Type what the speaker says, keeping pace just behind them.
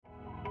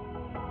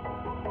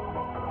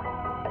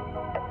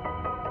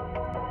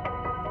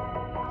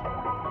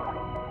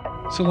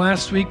So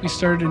last week we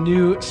started a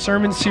new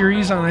sermon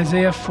series on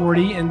Isaiah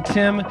 40, and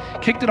Tim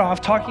kicked it off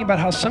talking about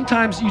how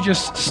sometimes you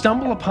just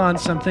stumble upon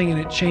something and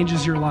it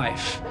changes your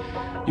life.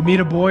 You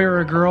meet a boy or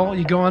a girl,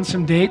 you go on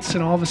some dates,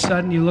 and all of a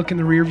sudden you look in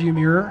the rearview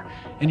mirror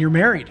and you're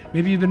married.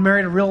 Maybe you've been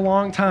married a real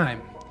long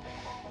time.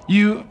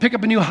 You pick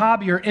up a new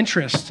hobby or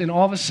interest, and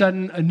all of a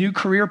sudden a new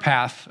career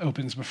path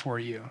opens before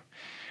you.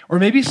 Or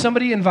maybe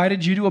somebody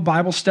invited you to a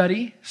Bible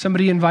study,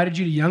 somebody invited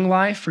you to Young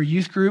Life or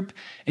youth group,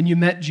 and you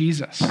met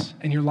Jesus,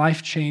 and your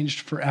life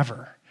changed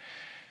forever.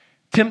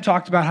 Tim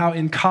talked about how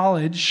in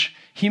college,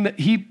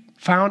 he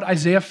found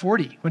Isaiah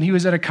 40 when he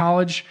was at a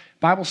college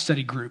Bible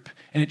study group,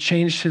 and it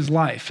changed his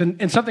life.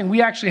 And something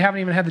we actually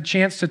haven't even had the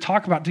chance to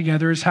talk about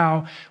together is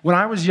how when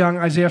I was young,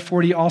 Isaiah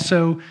 40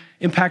 also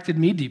impacted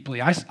me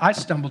deeply. I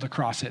stumbled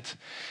across it.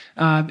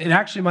 It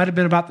actually might have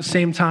been about the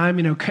same time.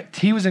 You know,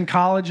 he was in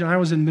college and I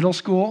was in middle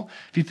school.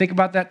 If you think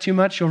about that too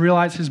much, you'll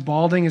realize his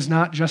balding is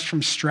not just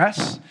from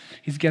stress.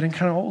 He's getting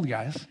kind of old,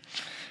 guys.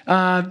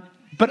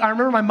 But I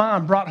remember my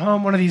mom brought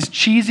home one of these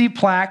cheesy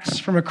plaques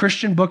from a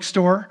Christian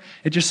bookstore.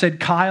 It just said,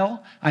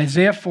 Kyle,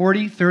 Isaiah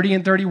 40, 30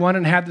 and 31,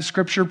 and had the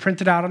scripture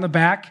printed out on the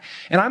back.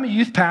 And I'm a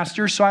youth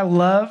pastor, so I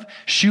love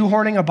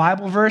shoehorning a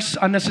Bible verse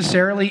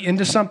unnecessarily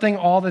into something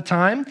all the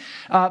time.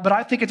 But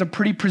I think it's a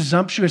pretty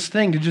presumptuous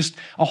thing to just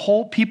a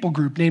whole people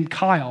group named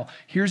Kyle.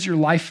 Here's your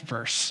life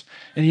verse.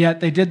 And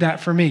yet they did that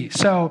for me.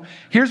 So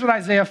here's what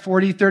Isaiah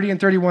 40, 30 and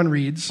 31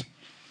 reads.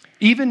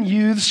 Even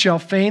youths shall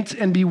faint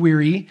and be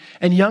weary,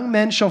 and young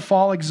men shall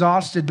fall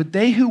exhausted, but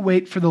they who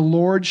wait for the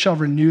Lord shall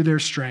renew their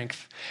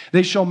strength.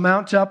 They shall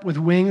mount up with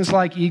wings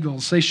like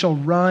eagles. They shall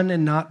run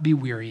and not be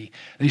weary.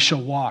 They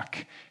shall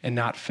walk and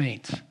not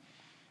faint.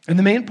 And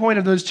the main point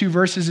of those two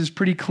verses is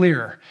pretty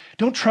clear.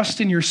 Don't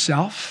trust in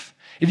yourself.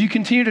 If you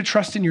continue to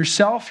trust in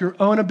yourself, your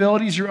own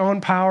abilities, your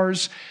own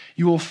powers,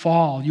 you will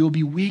fall. You will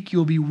be weak. You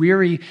will be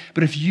weary.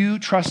 But if you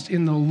trust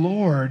in the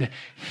Lord,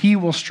 He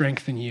will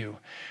strengthen you.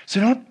 So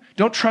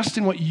don't trust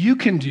in what you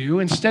can do.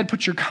 Instead,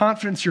 put your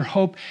confidence, your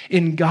hope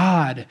in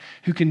God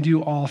who can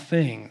do all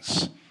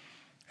things.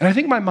 And I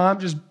think my mom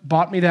just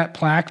bought me that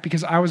plaque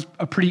because I was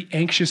a pretty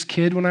anxious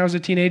kid when I was a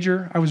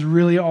teenager. I was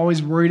really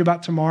always worried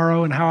about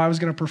tomorrow and how I was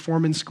going to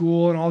perform in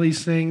school and all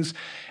these things.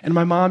 And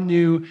my mom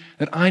knew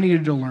that I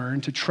needed to learn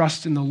to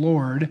trust in the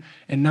Lord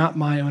and not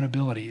my own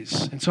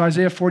abilities. And so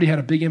Isaiah 40 had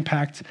a big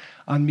impact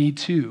on me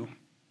too.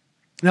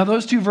 Now,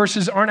 those two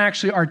verses aren't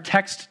actually our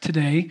text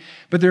today,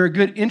 but they're a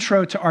good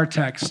intro to our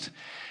text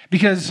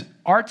because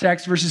our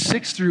text, verses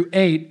 6 through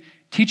 8,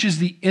 teaches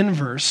the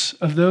inverse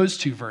of those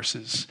two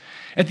verses.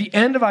 At the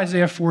end of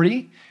Isaiah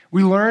 40,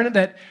 we learn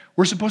that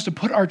we're supposed to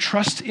put our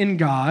trust in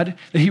God,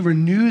 that He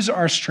renews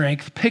our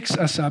strength, picks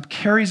us up,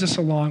 carries us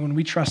along when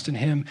we trust in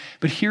Him.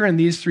 But here in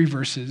these three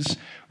verses,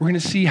 we're going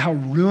to see how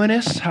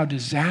ruinous, how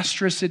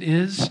disastrous it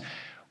is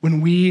when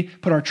we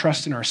put our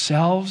trust in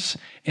ourselves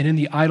and in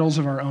the idols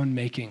of our own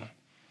making.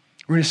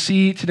 We're going to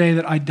see today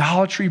that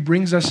idolatry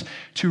brings us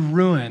to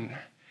ruin,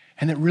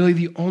 and that really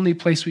the only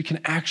place we can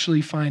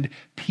actually find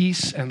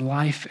peace and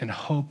life and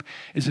hope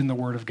is in the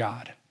Word of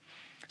God.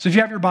 So if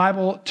you have your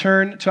Bible,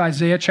 turn to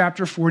Isaiah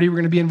chapter 40. We're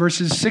going to be in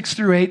verses 6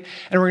 through 8,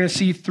 and we're going to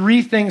see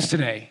three things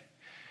today.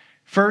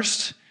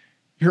 First,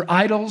 your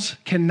idols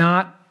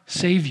cannot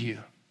save you.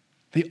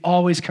 They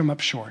always come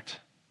up short.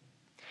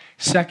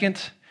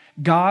 Second,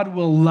 God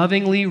will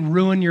lovingly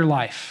ruin your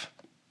life.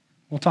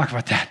 We'll talk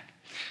about that.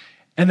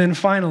 And then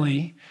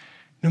finally,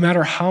 no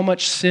matter how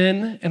much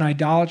sin and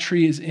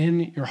idolatry is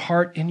in your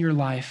heart, in your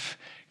life,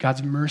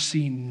 God's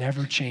mercy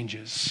never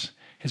changes.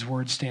 His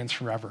word stands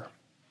forever.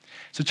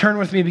 So turn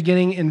with me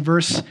beginning in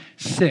verse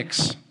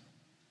 6.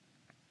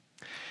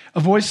 A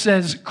voice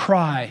says,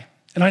 "Cry."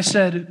 And I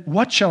said,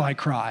 "What shall I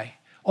cry?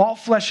 All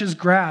flesh is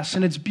grass,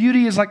 and its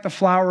beauty is like the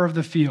flower of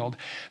the field.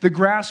 The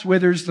grass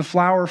withers, the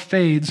flower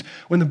fades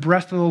when the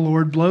breath of the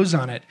Lord blows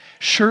on it.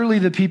 Surely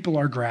the people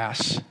are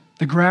grass.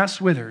 The grass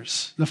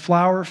withers, the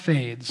flower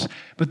fades,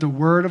 but the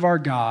word of our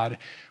God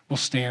will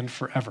stand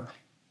forever."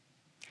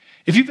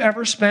 If you've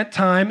ever spent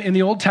time in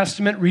the Old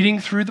Testament reading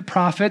through the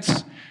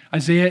prophets,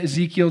 Isaiah,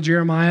 Ezekiel,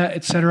 Jeremiah,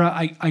 etc.,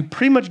 I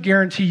pretty much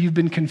guarantee you've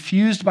been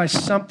confused by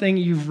something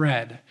you've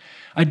read.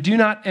 I do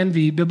not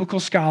envy biblical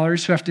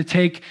scholars who have to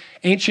take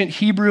ancient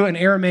Hebrew and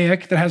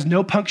Aramaic that has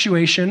no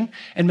punctuation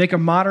and make a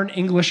modern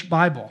English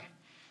Bible.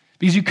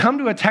 Because you come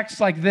to a text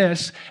like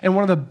this, and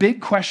one of the big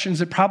questions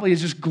that probably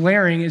is just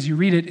glaring as you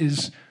read it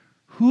is,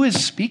 who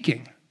is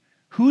speaking?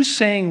 Who's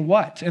saying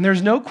what? And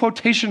there's no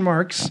quotation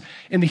marks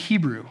in the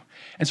Hebrew.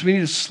 And so we need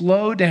to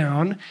slow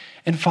down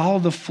and follow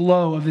the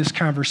flow of this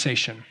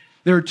conversation.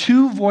 There are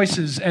two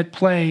voices at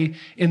play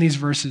in these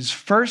verses.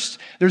 First,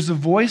 there's the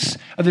voice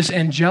of this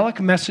angelic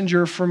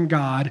messenger from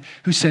God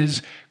who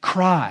says,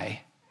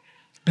 "Cry."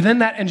 But then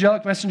that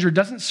angelic messenger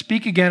doesn't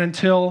speak again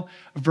until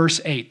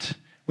verse 8.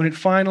 When it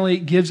finally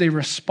gives a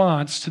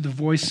response to the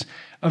voice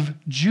of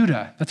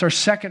Judah. That's our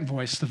second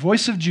voice, the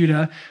voice of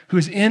Judah, who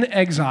is in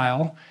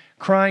exile,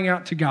 crying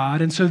out to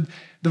God. And so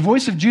the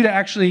voice of Judah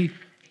actually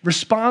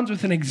responds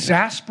with an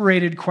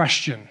exasperated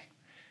question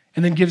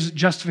and then gives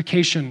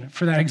justification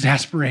for that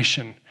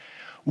exasperation.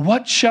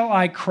 what shall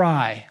I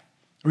cry?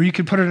 Or you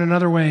could put it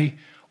another way,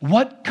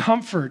 what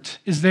comfort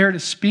is there to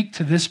speak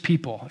to this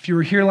people? If you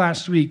were here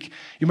last week,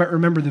 you might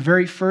remember the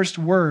very first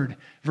word,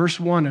 verse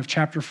 1 of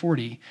chapter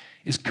 40,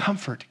 is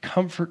comfort,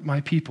 comfort my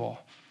people.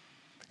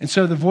 And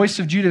so the voice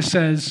of Judah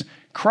says,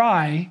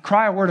 cry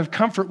a word of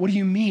comfort. What do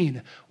you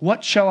mean?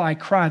 What shall I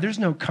cry? There's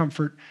no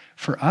comfort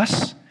for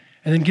us.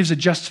 And then gives a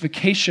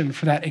justification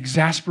for that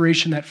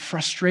exasperation, that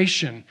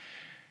frustration.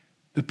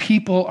 The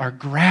people are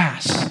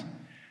grass.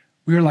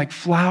 We are like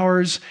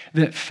flowers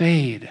that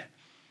fade.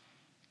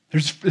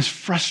 There's this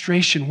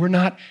frustration. We're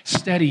not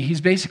steady. He's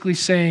basically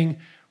saying,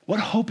 what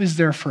hope is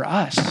there for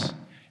us?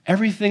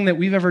 Everything that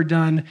we've ever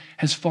done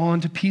has fallen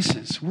to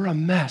pieces. We're a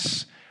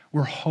mess.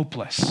 We're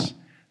hopeless.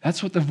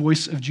 That's what the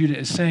voice of Judah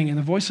is saying. And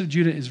the voice of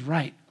Judah is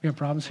right. We have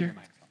problems here?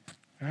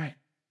 All right.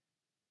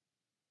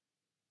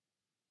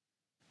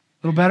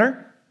 A little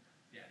better?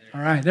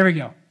 All right, there we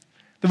go.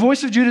 The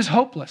voice of Judah is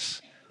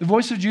hopeless. The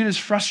voice of Judah is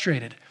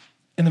frustrated.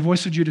 And the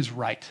voice of Judah is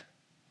right.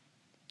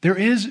 There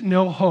is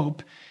no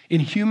hope in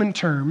human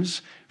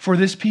terms for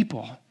this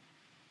people.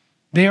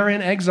 They are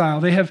in exile.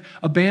 They have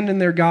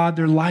abandoned their God.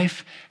 Their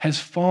life has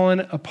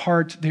fallen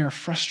apart. They are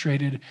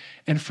frustrated,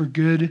 and for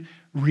good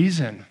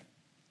reason.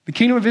 The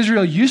kingdom of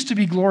Israel used to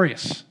be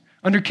glorious.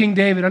 Under King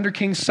David, under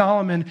King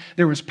Solomon,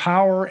 there was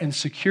power and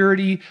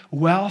security,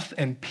 wealth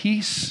and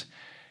peace,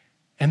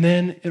 and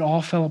then it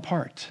all fell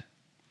apart.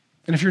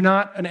 And if you're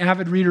not an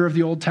avid reader of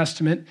the Old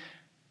Testament,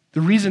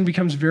 the reason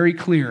becomes very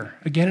clear.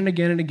 Again and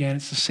again and again,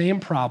 it's the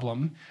same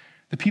problem.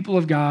 The people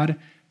of God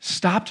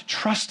stopped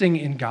trusting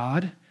in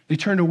God. They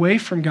turned away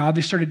from God.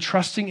 They started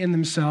trusting in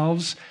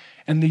themselves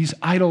and these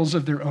idols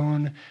of their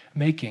own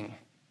making.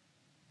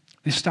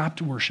 They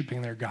stopped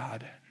worshiping their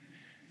God.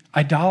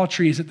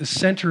 Idolatry is at the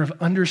center of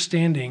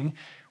understanding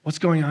what's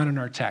going on in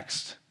our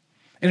text.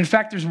 And in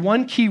fact, there's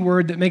one key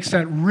word that makes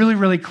that really,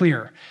 really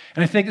clear.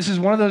 And I think this is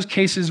one of those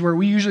cases where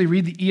we usually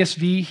read the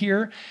ESV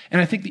here,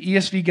 and I think the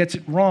ESV gets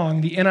it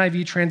wrong. The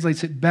NIV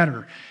translates it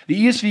better.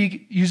 The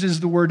ESV uses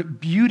the word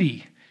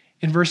beauty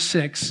in verse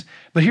 6,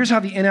 but here's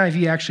how the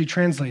NIV actually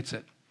translates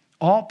it.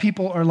 All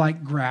people are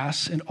like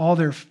grass, and all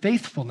their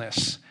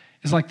faithfulness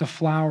is like the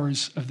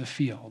flowers of the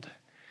field.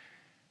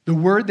 The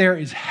word there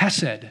is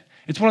hesed.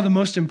 It's one of the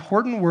most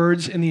important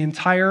words in the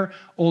entire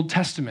Old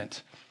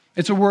Testament.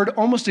 It's a word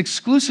almost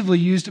exclusively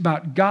used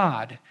about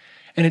God,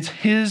 and it's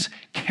his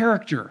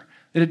character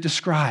that it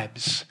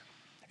describes.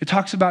 It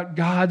talks about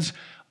God's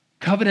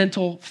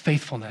covenantal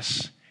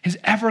faithfulness, his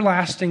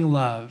everlasting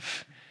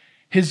love,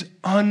 his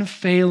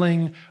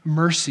unfailing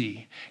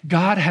mercy.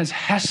 God has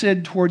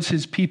hesed towards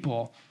his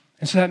people,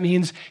 and so that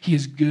means he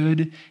is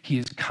good, he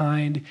is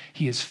kind,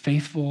 he is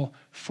faithful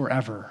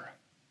forever.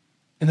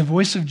 And the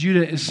voice of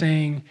Judah is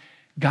saying,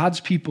 God's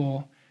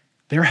people,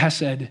 their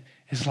hesed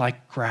is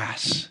like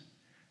grass.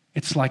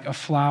 It's like a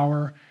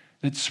flower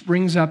that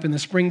springs up in the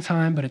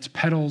springtime, but its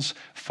petals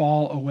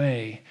fall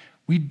away.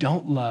 We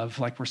don't love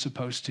like we're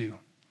supposed to.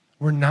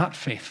 We're not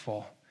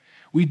faithful.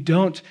 We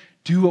don't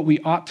do what we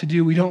ought to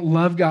do. We don't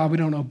love God. We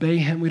don't obey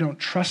him. We don't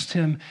trust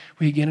him.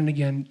 We again and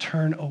again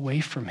turn away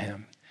from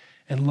him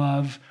and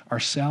love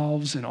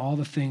ourselves and all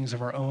the things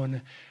of our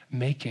own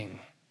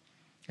making.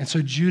 And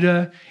so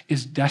Judah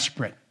is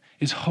desperate,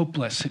 is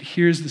hopeless. It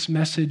hears this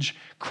message,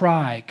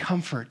 cry,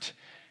 comfort,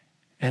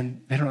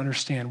 and they don't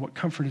understand what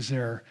comfort is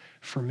there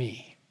for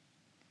me.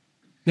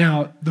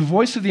 Now, the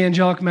voice of the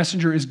angelic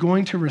messenger is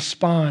going to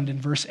respond in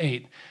verse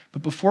 8.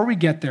 But before we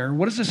get there,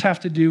 what does this have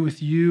to do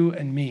with you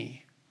and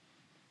me?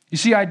 You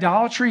see,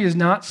 idolatry is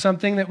not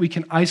something that we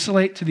can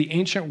isolate to the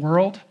ancient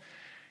world.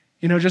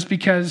 You know, just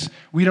because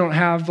we don't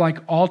have like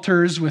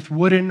altars with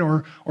wooden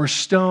or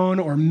stone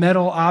or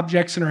metal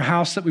objects in our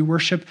house that we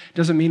worship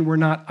doesn't mean we're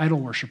not idol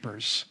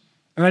worshipers.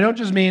 And I don't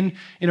just mean,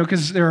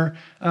 because there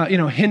are,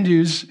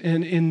 Hindus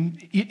in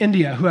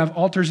India who have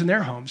altars in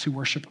their homes who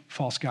worship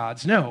false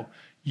gods. No,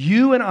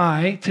 you and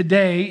I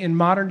today in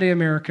modern day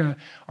America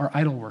are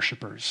idol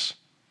worshipers.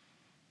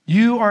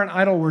 You are an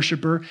idol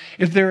worshiper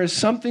if there is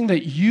something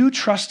that you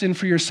trust in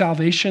for your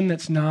salvation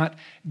that's not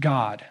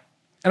God.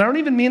 And I don't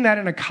even mean that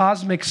in a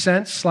cosmic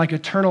sense, like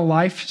eternal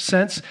life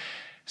sense.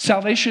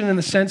 Salvation in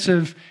the sense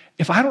of,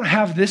 if I don't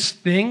have this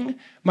thing,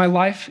 my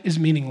life is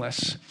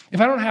meaningless.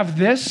 If I don't have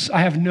this,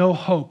 I have no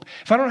hope.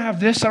 If I don't have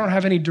this, I don't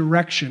have any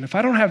direction. If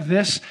I don't have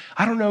this,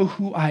 I don't know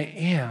who I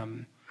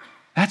am.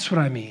 That's what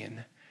I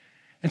mean.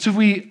 And so if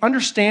we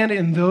understand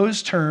in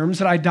those terms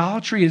that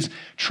idolatry is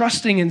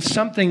trusting in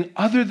something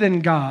other than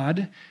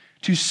God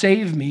to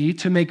save me,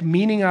 to make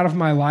meaning out of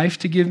my life,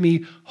 to give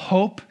me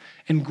hope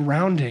and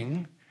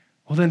grounding,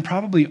 well, then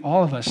probably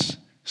all of us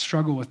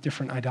struggle with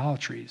different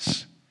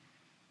idolatries.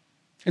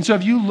 And so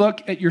if you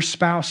look at your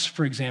spouse,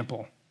 for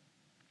example,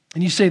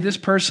 and you say, this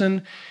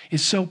person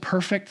is so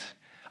perfect,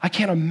 I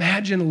can't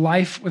imagine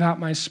life without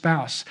my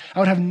spouse. I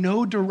would have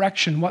no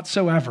direction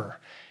whatsoever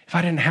if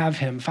I didn't have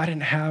him, if I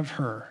didn't have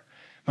her.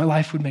 My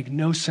life would make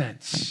no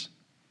sense.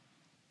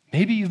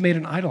 Maybe you've made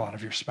an idol out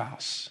of your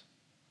spouse.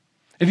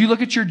 If you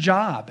look at your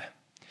job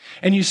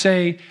and you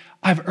say,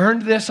 I've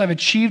earned this, I've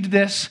achieved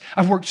this,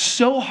 I've worked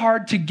so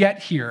hard to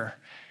get here,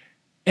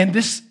 And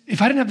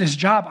if I didn't have this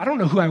job, I don't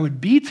know who I would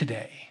be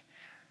today.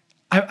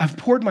 I've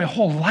poured my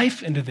whole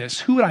life into this.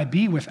 Who would I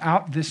be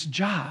without this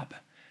job?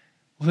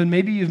 Well, then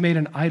maybe you've made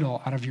an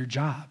idol out of your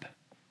job.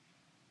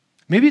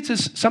 Maybe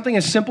it's something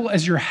as simple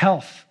as your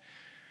health.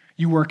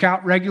 You work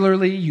out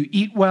regularly, you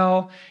eat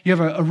well, you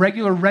have a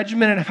regular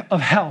regimen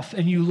of health,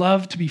 and you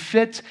love to be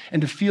fit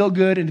and to feel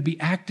good and to be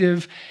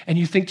active, and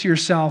you think to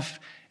yourself,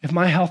 if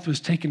my health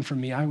was taken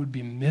from me, I would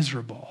be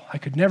miserable. I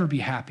could never be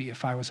happy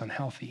if I was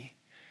unhealthy.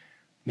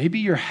 Maybe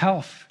your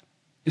health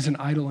is an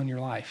idol in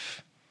your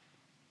life.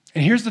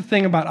 And here's the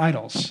thing about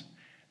idols.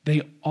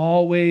 They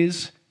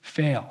always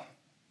fail.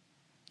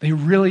 They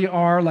really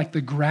are like the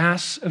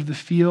grass of the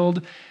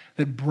field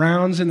that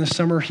browns in the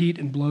summer heat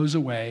and blows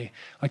away,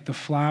 like the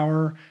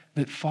flower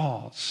that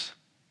falls.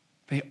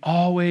 They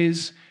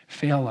always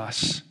fail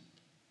us.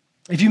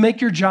 If you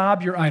make your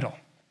job your idol,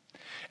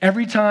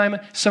 every time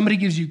somebody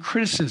gives you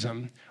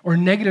criticism or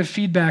negative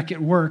feedback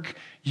at work,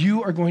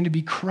 you are going to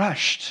be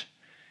crushed.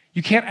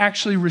 You can't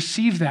actually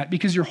receive that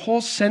because your whole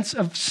sense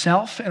of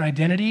self and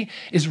identity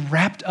is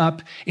wrapped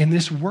up in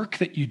this work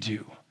that you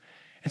do.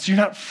 And so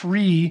you're not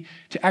free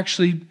to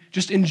actually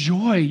just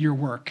enjoy your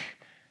work.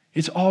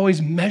 It's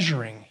always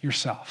measuring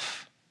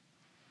yourself.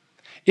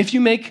 If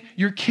you make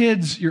your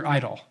kids your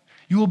idol,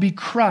 you will be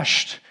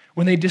crushed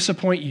when they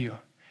disappoint you,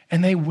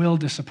 and they will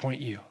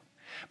disappoint you.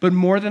 But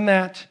more than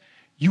that,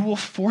 you will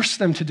force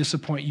them to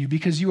disappoint you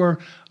because you are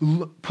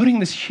putting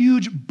this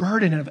huge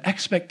burden of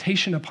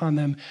expectation upon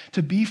them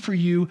to be for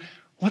you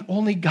what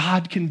only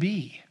God can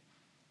be.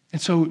 And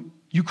so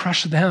you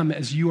crush them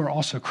as you are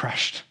also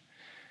crushed.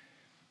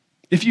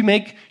 If you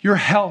make your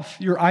health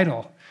your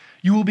idol,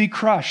 you will be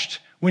crushed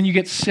when you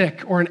get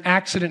sick or an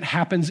accident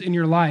happens in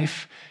your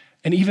life.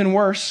 And even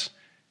worse,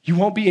 you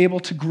won't be able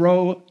to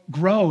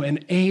grow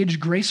and age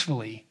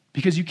gracefully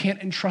because you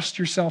can't entrust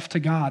yourself to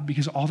God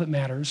because all that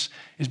matters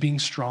is being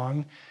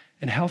strong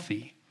and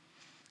healthy.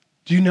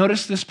 Do you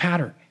notice this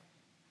pattern?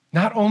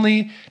 Not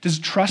only does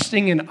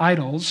trusting in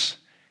idols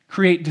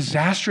create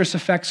disastrous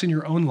effects in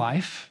your own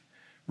life,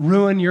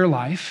 ruin your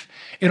life,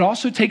 it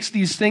also takes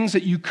these things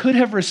that you could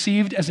have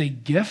received as a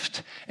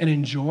gift and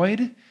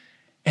enjoyed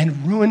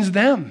and ruins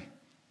them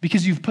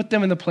because you've put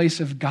them in the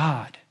place of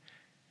God.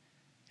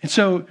 And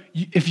so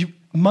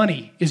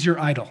money is your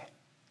idol.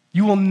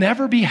 You will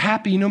never be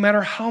happy no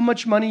matter how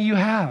much money you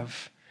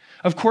have.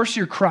 Of course,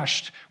 you're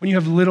crushed when you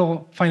have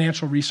little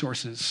financial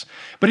resources.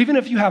 But even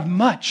if you have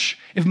much,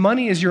 if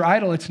money is your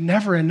idol, it's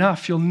never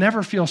enough. You'll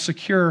never feel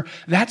secure.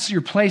 That's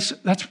your place.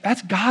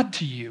 That's God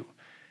to you.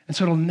 And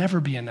so it'll never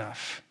be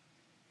enough.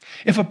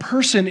 If a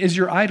person is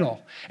your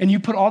idol and you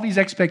put all these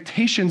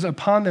expectations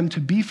upon them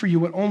to be for you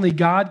what only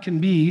God can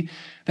be,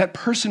 that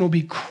person will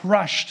be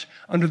crushed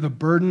under the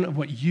burden of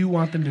what you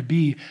want them to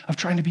be, of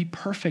trying to be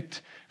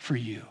perfect for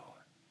you.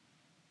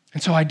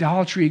 And so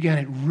idolatry, again,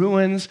 it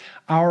ruins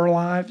our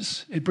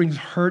lives. It brings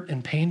hurt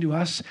and pain to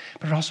us,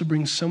 but it also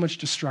brings so much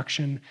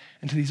destruction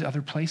into these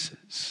other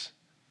places.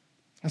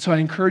 And so I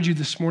encourage you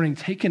this morning,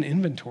 take an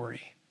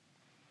inventory.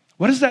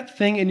 What is that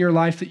thing in your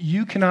life that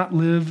you cannot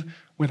live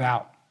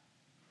without?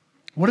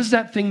 What is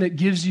that thing that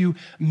gives you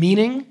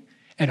meaning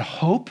and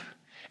hope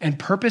and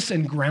purpose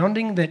and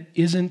grounding that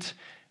isn't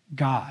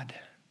God?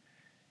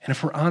 And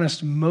if we're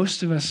honest,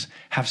 most of us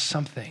have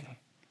something.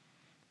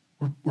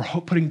 We're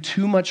putting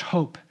too much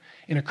hope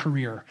in a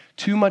career,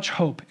 too much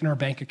hope in our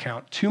bank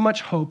account, too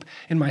much hope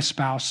in my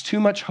spouse, too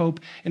much hope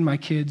in my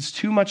kids,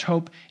 too much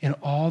hope in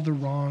all the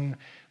wrong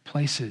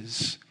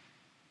places.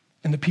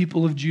 And the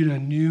people of Judah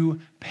knew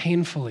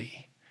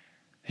painfully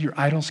that your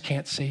idols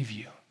can't save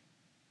you.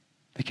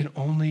 They can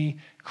only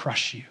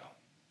crush you.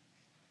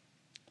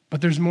 But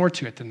there's more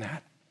to it than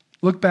that.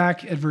 Look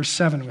back at verse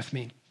 7 with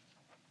me.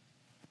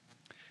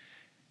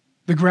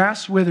 The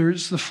grass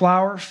withers, the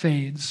flower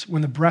fades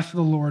when the breath of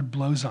the Lord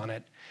blows on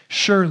it.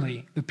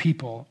 Surely the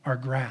people are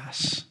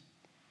grass.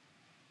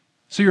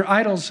 So your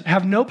idols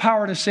have no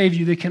power to save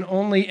you. They can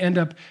only end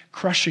up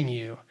crushing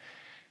you.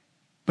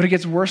 But it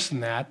gets worse than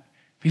that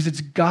because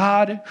it's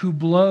God who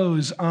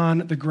blows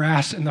on the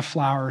grass and the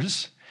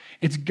flowers.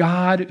 It's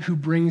God who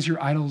brings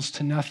your idols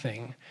to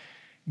nothing.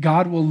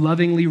 God will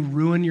lovingly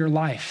ruin your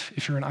life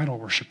if you're an idol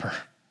worshiper.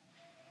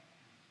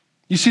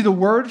 You see, the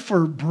word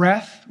for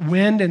breath,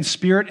 wind, and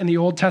spirit in the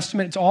Old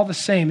Testament, it's all the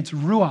same. It's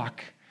ruach.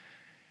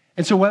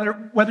 And so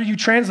whether you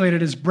translate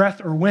it as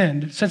breath or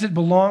wind, since it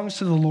belongs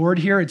to the Lord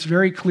here, it's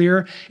very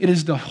clear. It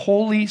is the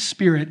Holy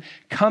Spirit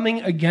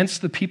coming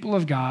against the people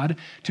of God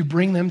to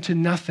bring them to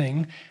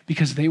nothing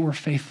because they were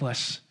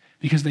faithless,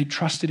 because they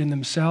trusted in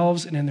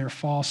themselves and in their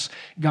false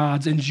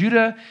gods. And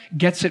Judah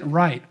gets it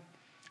right.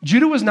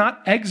 Judah was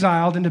not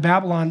exiled into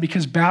Babylon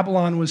because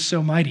Babylon was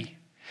so mighty.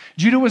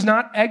 Judah was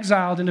not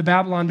exiled into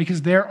Babylon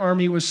because their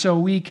army was so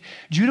weak.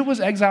 Judah was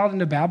exiled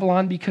into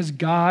Babylon because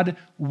God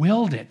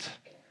willed it.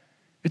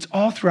 It's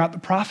all throughout the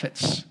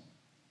prophets.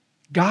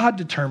 God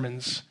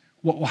determines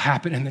what will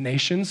happen in the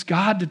nations.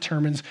 God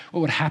determines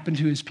what would happen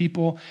to his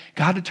people.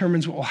 God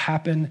determines what will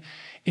happen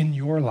in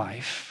your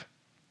life.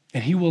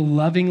 And he will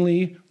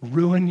lovingly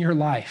ruin your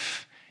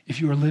life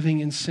if you are living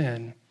in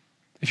sin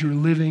if you're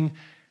living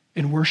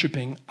and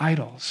worshiping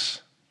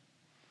idols.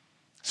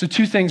 So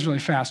 2 things really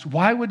fast.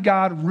 Why would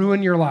God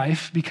ruin your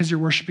life because you're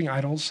worshiping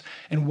idols?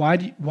 And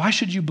why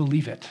should you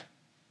believe it?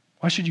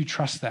 Why should you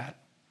trust that?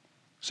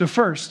 So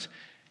first,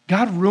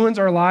 God ruins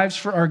our lives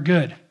for our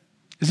good.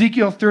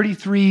 Ezekiel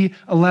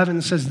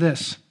 33:11 says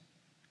this,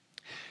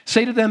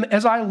 "Say to them,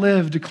 as I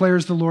live,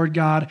 declares the Lord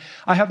God,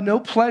 I have no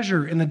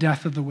pleasure in the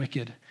death of the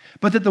wicked,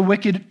 but that the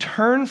wicked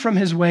turn from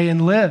his way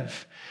and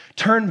live.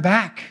 Turn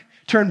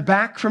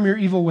back from your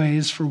evil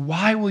ways, for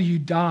why will you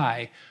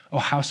die, O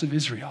house of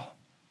Israel?"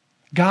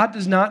 God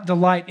does not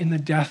delight in the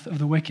death of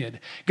the wicked.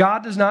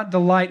 God does not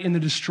delight in the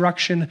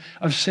destruction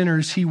of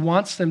sinners. He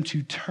wants them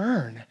to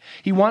turn.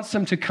 He wants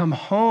them to come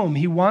home.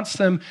 He wants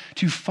them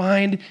to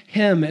find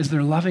him as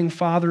their loving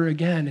Father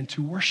again and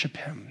to worship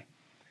him.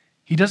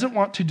 He doesn't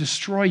want to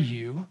destroy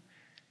you.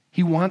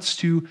 He wants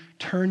to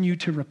turn you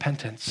to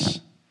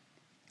repentance.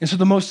 And so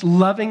the most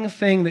loving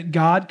thing that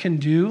God can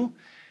do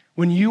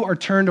when you are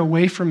turned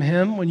away from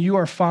him, when you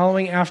are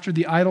following after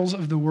the idols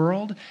of the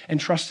world and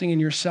trusting in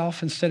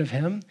yourself instead of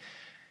him,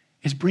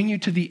 is bring you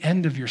to the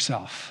end of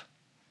yourself.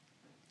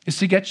 Is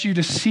to get you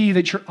to see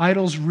that your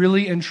idols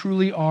really and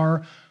truly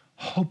are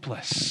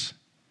hopeless.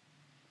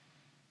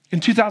 In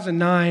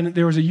 2009,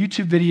 there was a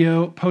YouTube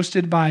video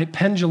posted by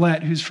Penn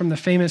Jillette, who's from the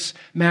famous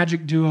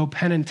magic duo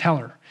Penn and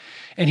Teller.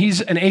 And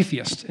he's an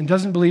atheist and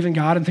doesn't believe in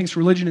God and thinks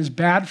religion is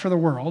bad for the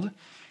world.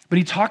 But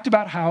he talked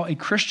about how a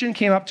Christian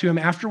came up to him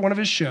after one of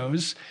his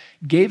shows,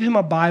 gave him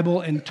a Bible,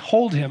 and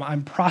told him,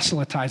 "I'm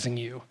proselytizing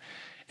you."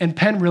 And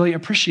Penn really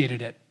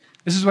appreciated it.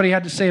 This is what he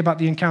had to say about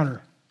the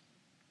encounter.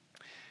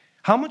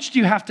 "How much do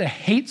you have to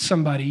hate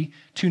somebody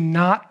to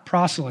not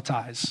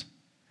proselytize?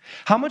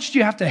 How much do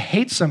you have to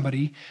hate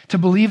somebody to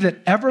believe that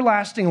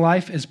everlasting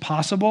life is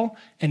possible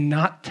and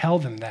not tell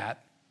them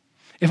that?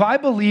 If I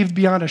believed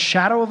beyond a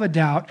shadow of a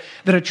doubt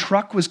that a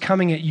truck was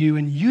coming at you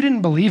and you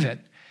didn't believe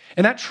it,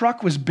 and that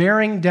truck was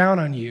bearing down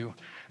on you,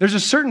 there's a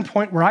certain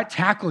point where I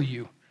tackle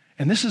you,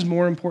 and this is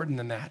more important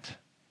than that."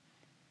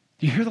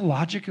 Do you hear the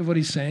logic of what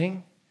he's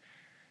saying?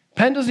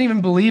 Penn doesn't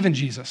even believe in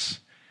Jesus,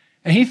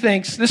 and he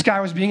thinks this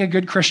guy was being a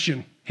good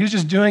Christian. He was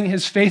just doing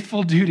his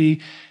faithful duty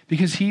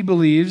because he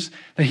believes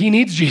that he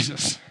needs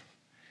Jesus.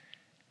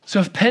 So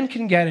if Penn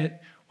can get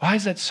it, why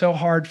is that so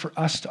hard for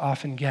us to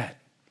often get?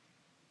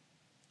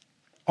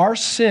 Our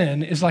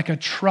sin is like a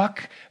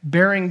truck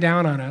bearing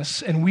down on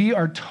us, and we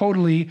are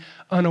totally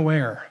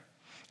unaware.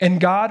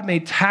 And God may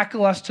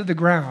tackle us to the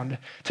ground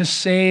to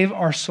save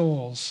our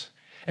souls.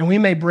 And we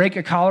may break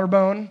a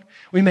collarbone,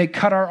 we may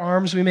cut our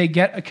arms, we may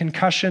get a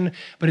concussion,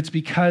 but it's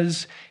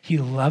because he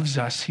loves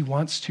us. He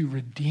wants to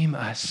redeem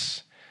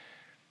us.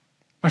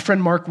 My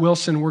friend Mark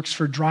Wilson works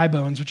for Dry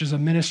Bones, which is a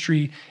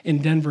ministry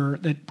in Denver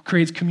that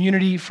creates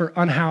community for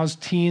unhoused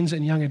teens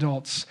and young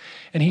adults.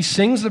 And he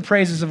sings the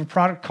praises of a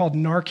product called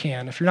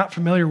Narcan. If you're not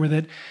familiar with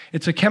it,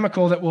 it's a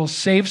chemical that will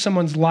save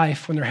someone's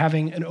life when they're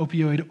having an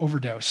opioid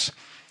overdose.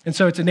 And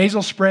so it's a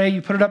nasal spray,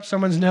 you put it up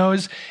someone's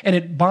nose, and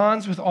it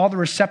bonds with all the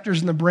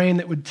receptors in the brain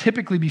that would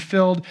typically be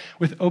filled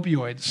with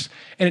opioids.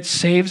 And it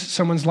saves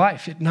someone's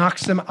life. It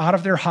knocks them out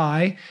of their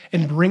high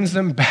and brings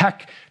them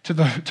back to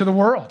the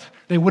world.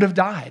 They would have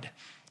died.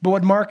 But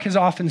what Mark has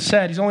often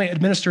said, he's only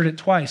administered it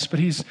twice, but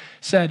he's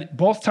said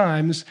both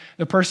times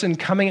the person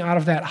coming out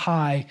of that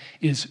high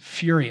is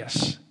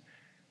furious.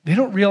 They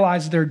don't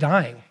realize they're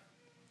dying.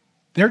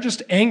 They're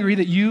just angry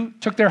that you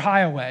took their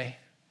high away.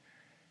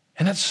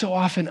 And that's so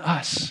often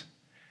us.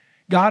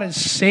 God is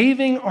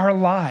saving our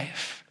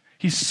life.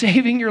 He's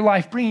saving your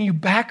life, bringing you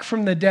back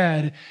from the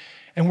dead,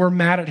 and we're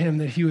mad at him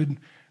that he would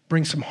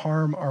bring some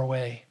harm our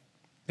way,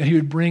 that he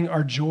would bring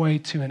our joy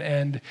to an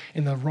end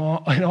in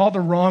all the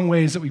wrong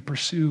ways that we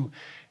pursue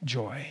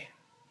joy.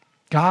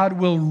 God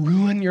will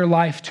ruin your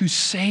life to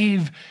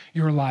save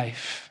your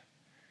life.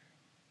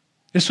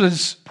 This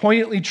was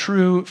poignantly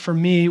true for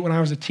me when I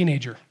was a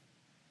teenager.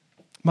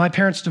 My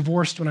parents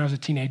divorced when I was a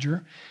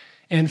teenager.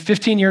 And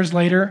 15 years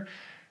later,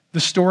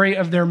 the story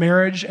of their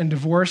marriage and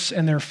divorce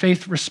and their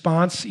faith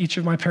response, each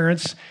of my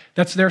parents,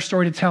 that's their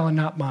story to tell and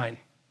not mine.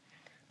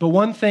 But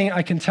one thing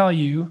I can tell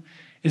you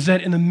is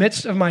that in the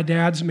midst of my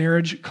dad's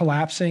marriage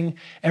collapsing,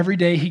 every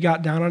day he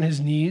got down on his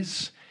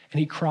knees and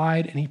he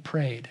cried and he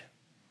prayed.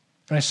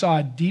 And I saw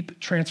a deep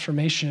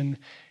transformation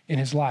in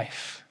his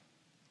life.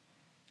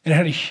 And it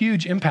had a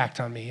huge impact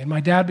on me. And my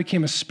dad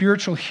became a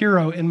spiritual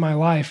hero in my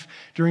life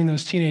during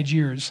those teenage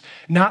years.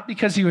 Not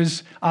because he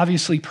was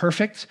obviously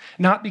perfect,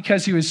 not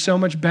because he was so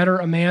much better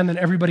a man than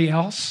everybody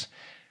else,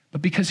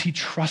 but because he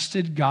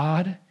trusted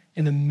God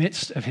in the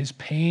midst of his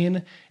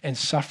pain and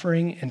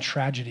suffering and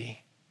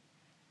tragedy.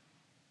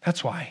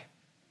 That's why.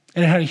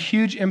 And it had a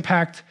huge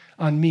impact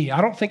on me. I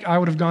don't think I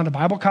would have gone to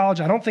Bible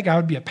college. I don't think I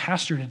would be a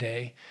pastor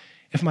today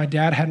if my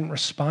dad hadn't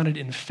responded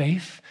in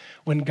faith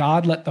when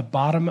God let the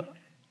bottom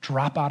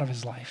drop out of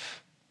his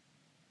life.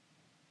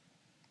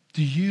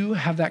 Do you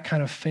have that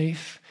kind of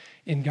faith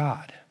in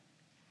God?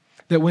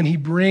 That when he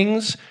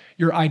brings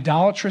your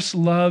idolatrous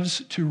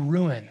loves to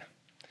ruin,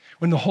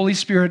 when the Holy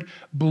Spirit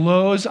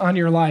blows on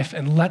your life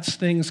and lets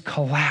things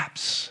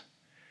collapse,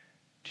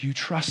 do Do you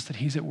trust that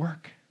he's at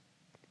work?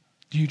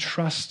 Do you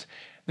trust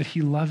that he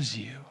loves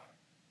you?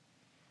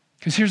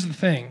 Because here's the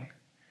thing.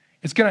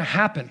 It's going to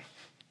happen.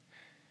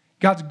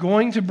 God's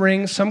going to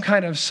bring some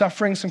kind of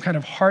suffering, some kind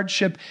of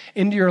hardship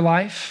into your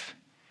life,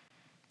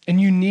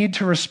 and you need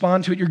to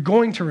respond to it. You're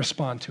going to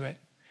respond to it.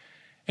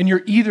 And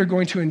you're either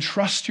going to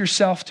entrust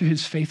yourself to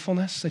his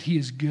faithfulness, that he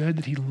is good,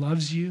 that he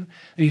loves you,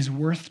 that he's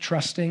worth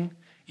trusting,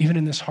 even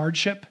in this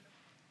hardship,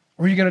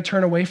 or you're going to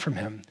turn away from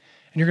him,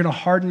 and you're going to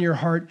harden your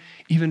heart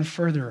even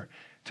further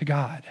to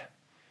God.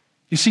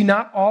 You see,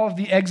 not all of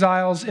the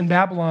exiles in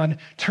Babylon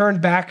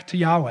turned back to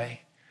Yahweh.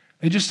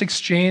 They just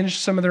exchanged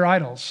some of their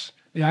idols,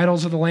 the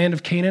idols of the land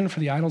of Canaan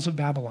for the idols of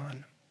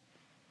Babylon.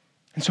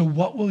 And so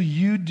what will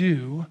you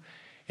do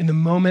in the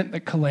moment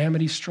that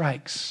calamity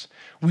strikes?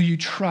 Will you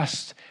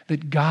trust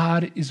that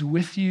God is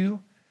with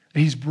you,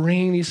 that he's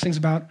bringing these things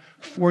about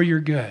for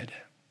your good?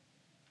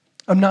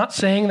 I'm not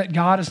saying that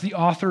God is the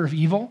author of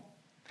evil.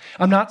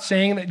 I'm not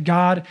saying that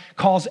God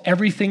calls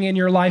everything in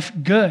your life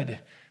good.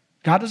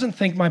 God doesn't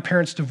think my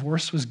parents'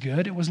 divorce was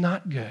good. It was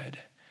not good.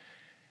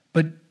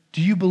 But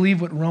do you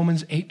believe what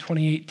Romans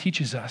 8:28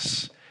 teaches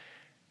us?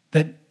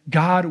 That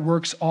God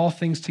works all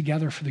things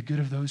together for the good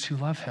of those who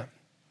love him.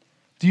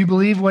 Do you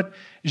believe what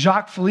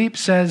Jacques Philippe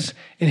says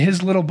in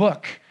his little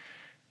book?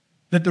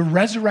 That the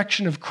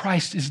resurrection of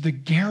Christ is the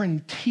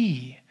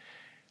guarantee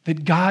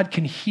that God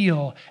can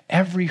heal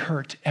every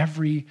hurt,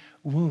 every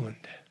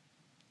wound.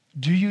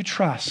 Do you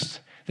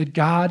trust that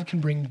God can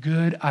bring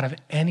good out of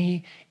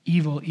any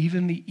evil,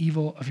 even the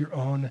evil of your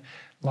own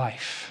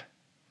life?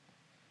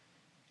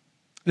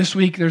 This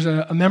week, there's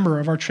a member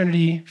of our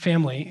Trinity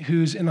family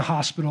who's in the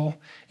hospital,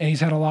 and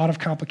he's had a lot of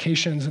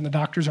complications, and the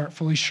doctors aren't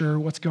fully sure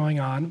what's going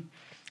on.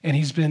 And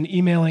he's been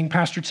emailing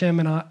Pastor Tim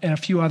and a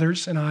few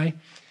others and I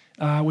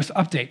with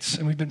updates,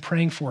 and we've been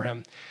praying for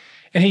him.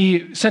 And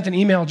he sent an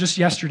email just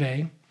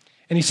yesterday,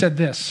 and he said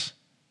this: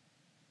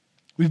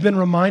 "We've been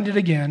reminded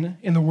again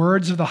in the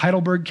words of the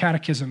Heidelberg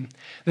Catechism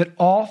that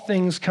all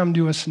things come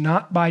to us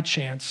not by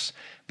chance,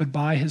 but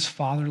by his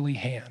fatherly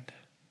hand."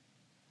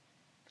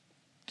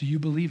 Do you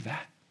believe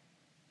that?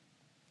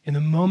 In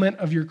the moment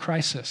of your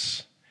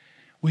crisis,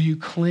 will you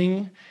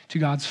cling to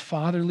God's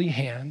fatherly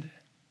hand,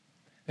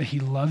 that he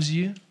loves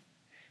you,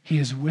 he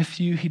is with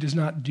you, he does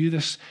not do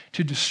this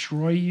to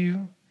destroy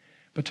you,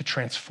 but to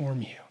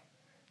transform you,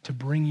 to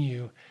bring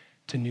you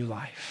to new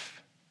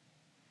life?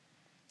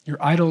 Your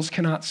idols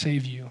cannot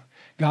save you.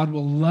 God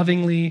will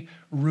lovingly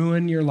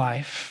ruin your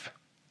life,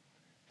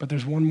 but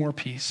there's one more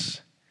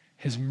piece.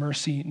 His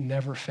mercy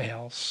never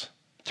fails.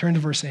 Turn to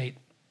verse 8.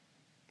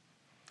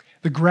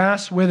 "The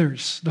grass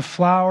withers, the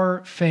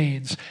flower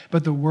fades,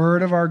 but the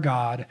word of our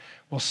God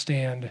will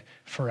stand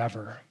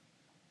forever."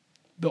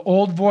 The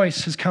old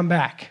voice has come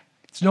back.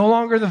 It's no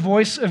longer the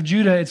voice of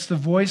Judah, it's the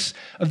voice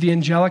of the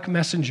angelic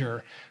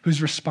messenger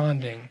who's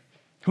responding,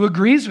 who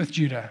agrees with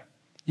Judah.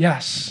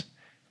 Yes,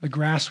 the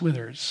grass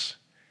withers.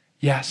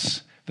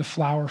 Yes, the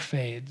flower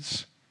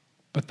fades,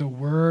 but the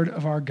word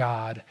of our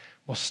God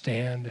will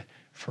stand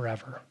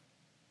forever.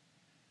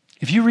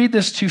 If you read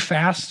this too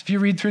fast, if you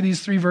read through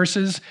these 3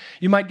 verses,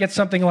 you might get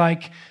something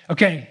like,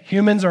 okay,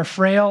 humans are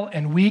frail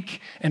and weak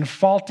and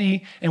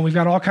faulty, and we've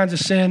got all kinds of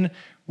sin.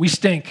 We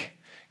stink.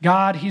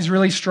 God, he's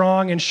really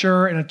strong and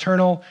sure and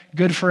eternal,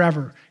 good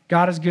forever.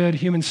 God is good,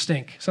 humans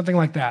stink. Something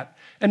like that.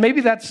 And maybe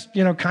that's,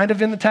 kind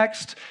of in the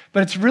text,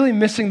 but it's really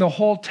missing the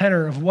whole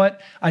tenor of what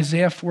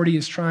Isaiah 40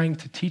 is trying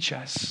to teach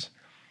us.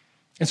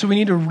 And so we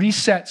need to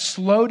reset,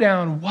 slow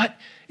down. What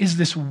is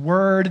this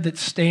word that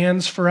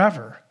stands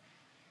forever?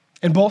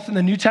 And both in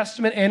the New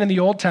Testament and in the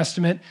Old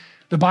Testament,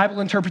 the Bible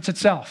interprets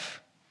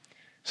itself.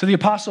 So the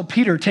Apostle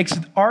Peter takes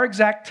our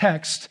exact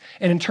text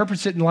and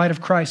interprets it in light of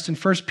Christ in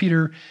 1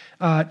 Peter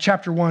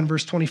chapter 1,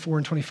 verse 24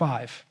 and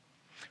 25.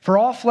 "For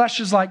all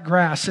flesh is like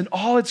grass, and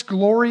all its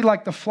glory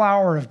like the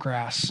flower of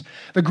grass.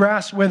 The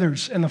grass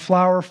withers and the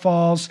flower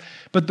falls,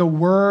 but the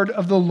word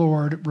of the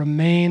Lord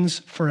remains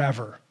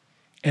forever.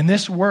 And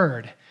this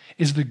word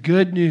is the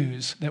good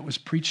news that was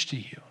preached to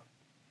you."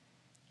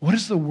 What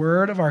is the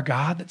word of our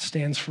God that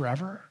stands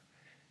forever?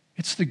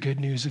 It's the good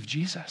news of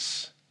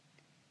Jesus.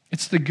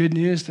 It's the good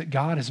news that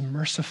God is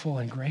merciful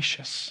and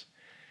gracious.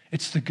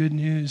 It's the good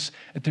news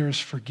that there is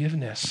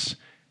forgiveness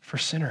for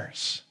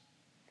sinners.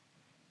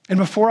 And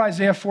before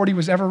Isaiah 40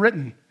 was ever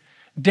written,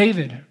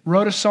 David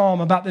wrote a psalm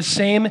about this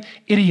same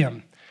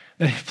idiom,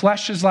 that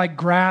flesh is like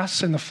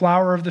grass and the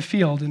flower of the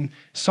field, in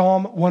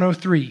Psalm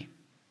 103.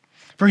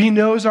 "For he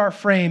knows our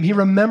frame. He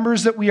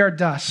remembers that we are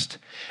dust.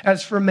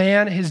 As for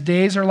man, his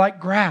days are like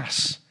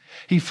grass.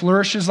 He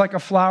flourishes like a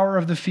flower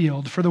of the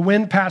field. For the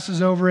wind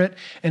passes over it,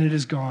 and it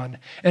is gone,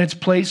 and its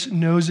place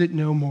knows it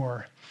no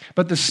more.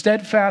 But the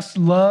steadfast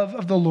love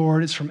of the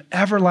Lord is from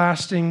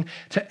everlasting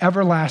to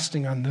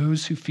everlasting on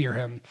those who fear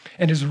him,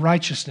 and his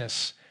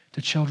righteousness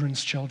to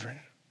children's children."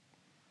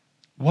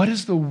 What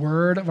is the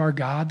word of our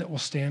God that will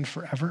stand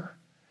forever?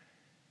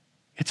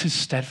 It's his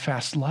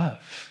steadfast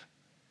love.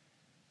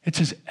 It's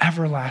his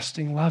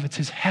everlasting love. It's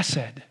his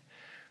hesed,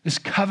 this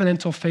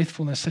covenantal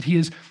faithfulness, that he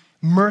is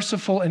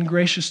merciful and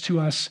gracious to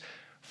us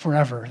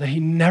forever, that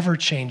he never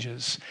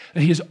changes,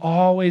 that he is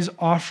always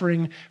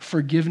offering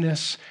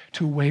forgiveness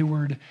to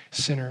wayward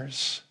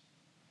sinners.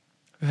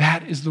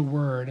 That is the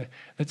word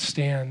that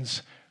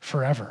stands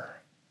forever.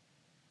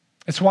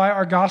 It's why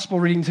our gospel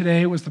reading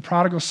today was the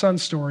prodigal son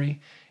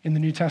story in the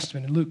New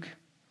Testament in Luke,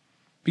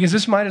 because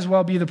this might as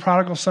well be the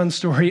prodigal son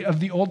story of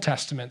the Old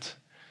Testament.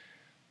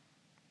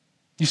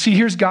 You see,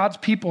 here's God's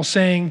people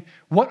saying,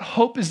 what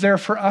hope is there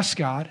for us,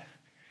 God?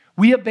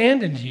 We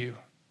abandoned you.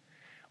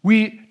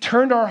 We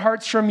turned our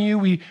hearts from you.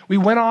 We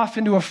went off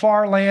into a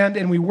far land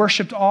and we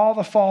worshiped all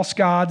the false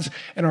gods,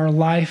 and our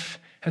life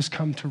has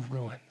come to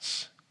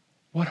ruins.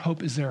 What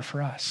hope is there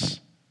for us?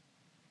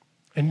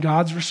 And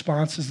God's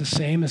response is the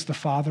same as the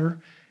father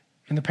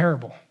in the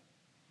parable.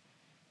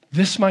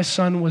 This my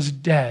son was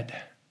dead.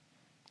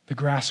 The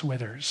grass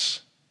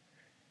withers,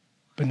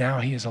 but now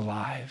he is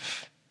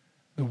alive.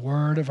 The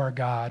word of our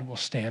God will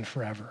stand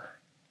forever.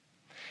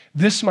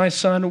 This my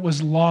son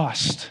was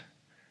lost.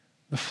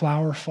 The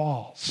flower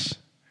falls,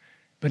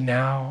 but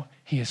now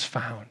he is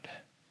found.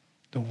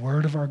 The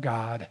word of our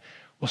God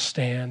will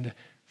stand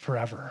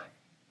forever.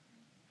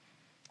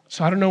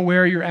 So I don't know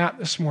where you're at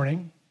this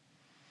morning.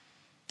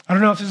 I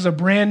don't know if this is a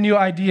brand new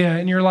idea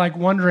and you're like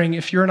wondering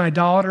if you're an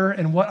idolater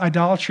and what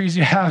idolatries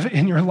you have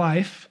in your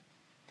life.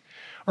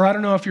 Or I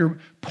don't know if you're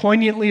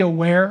poignantly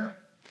aware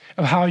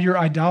of how your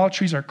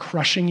idolatries are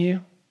crushing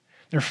you,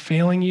 they're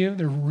failing you,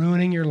 they're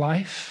ruining your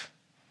life.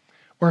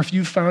 Or if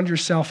you found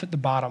yourself at the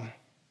bottom,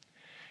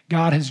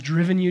 God has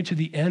driven you to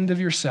the end of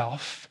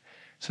yourself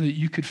so that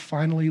you could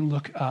finally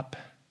look up.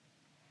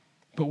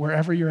 But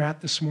wherever you're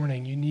at this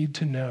morning, you need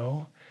to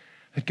know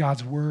that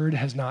God's word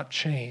has not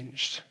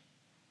changed.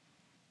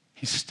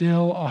 He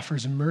still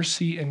offers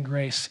mercy and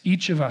grace.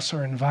 Each of us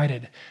are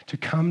invited to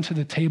come to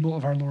the table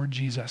of our Lord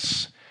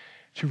Jesus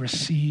to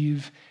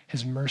receive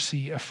his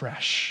mercy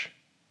afresh.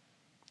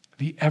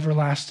 The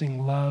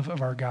everlasting love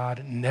of our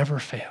God never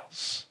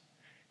fails.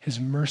 His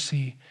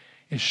mercy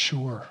is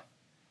sure.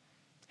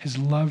 His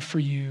love for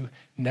you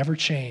never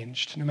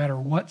changed. No matter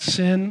what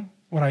sin,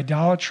 what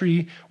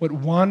idolatry, what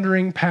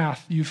wandering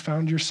path you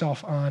found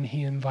yourself on,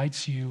 he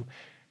invites you,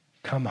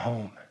 come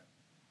home.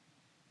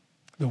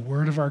 The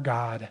word of our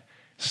God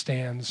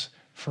stands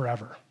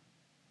forever.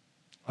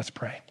 Let's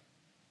pray.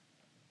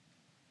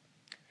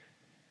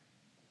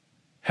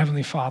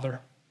 Heavenly Father,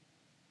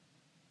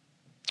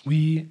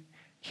 we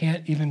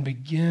can't even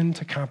begin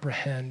to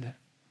comprehend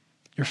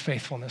your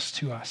faithfulness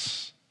to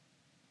us.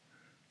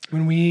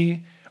 When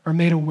we are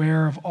made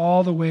aware of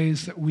all the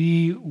ways that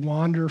we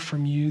wander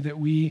from you, that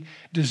we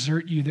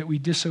desert you, that we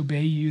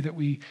disobey you, that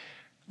we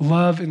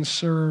love and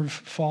serve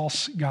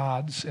false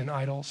gods and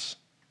idols,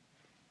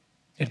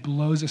 it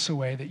blows us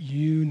away that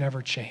you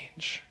never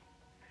change,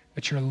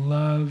 that your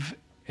love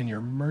and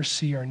your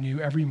mercy are new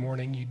every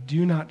morning. You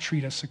do not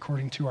treat us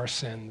according to our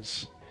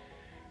sins,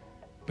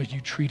 but you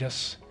treat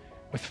us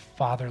with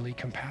fatherly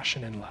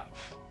compassion and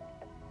love.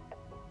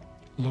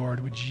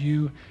 Lord, would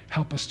you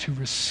help us to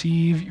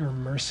receive your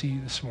mercy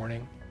this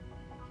morning?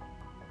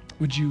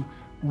 Would you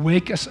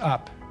wake us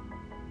up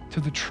to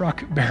the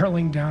truck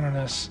barreling down on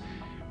us?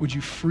 Would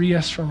you free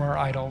us from our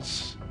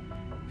idols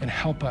and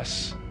help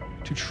us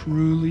to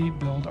truly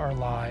build our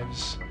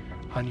lives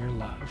on your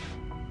love?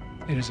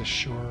 It is a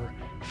sure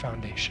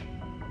foundation.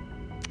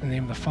 In the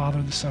name of the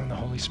Father, the Son, and the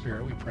Holy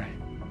Spirit, we pray.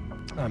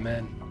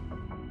 Amen.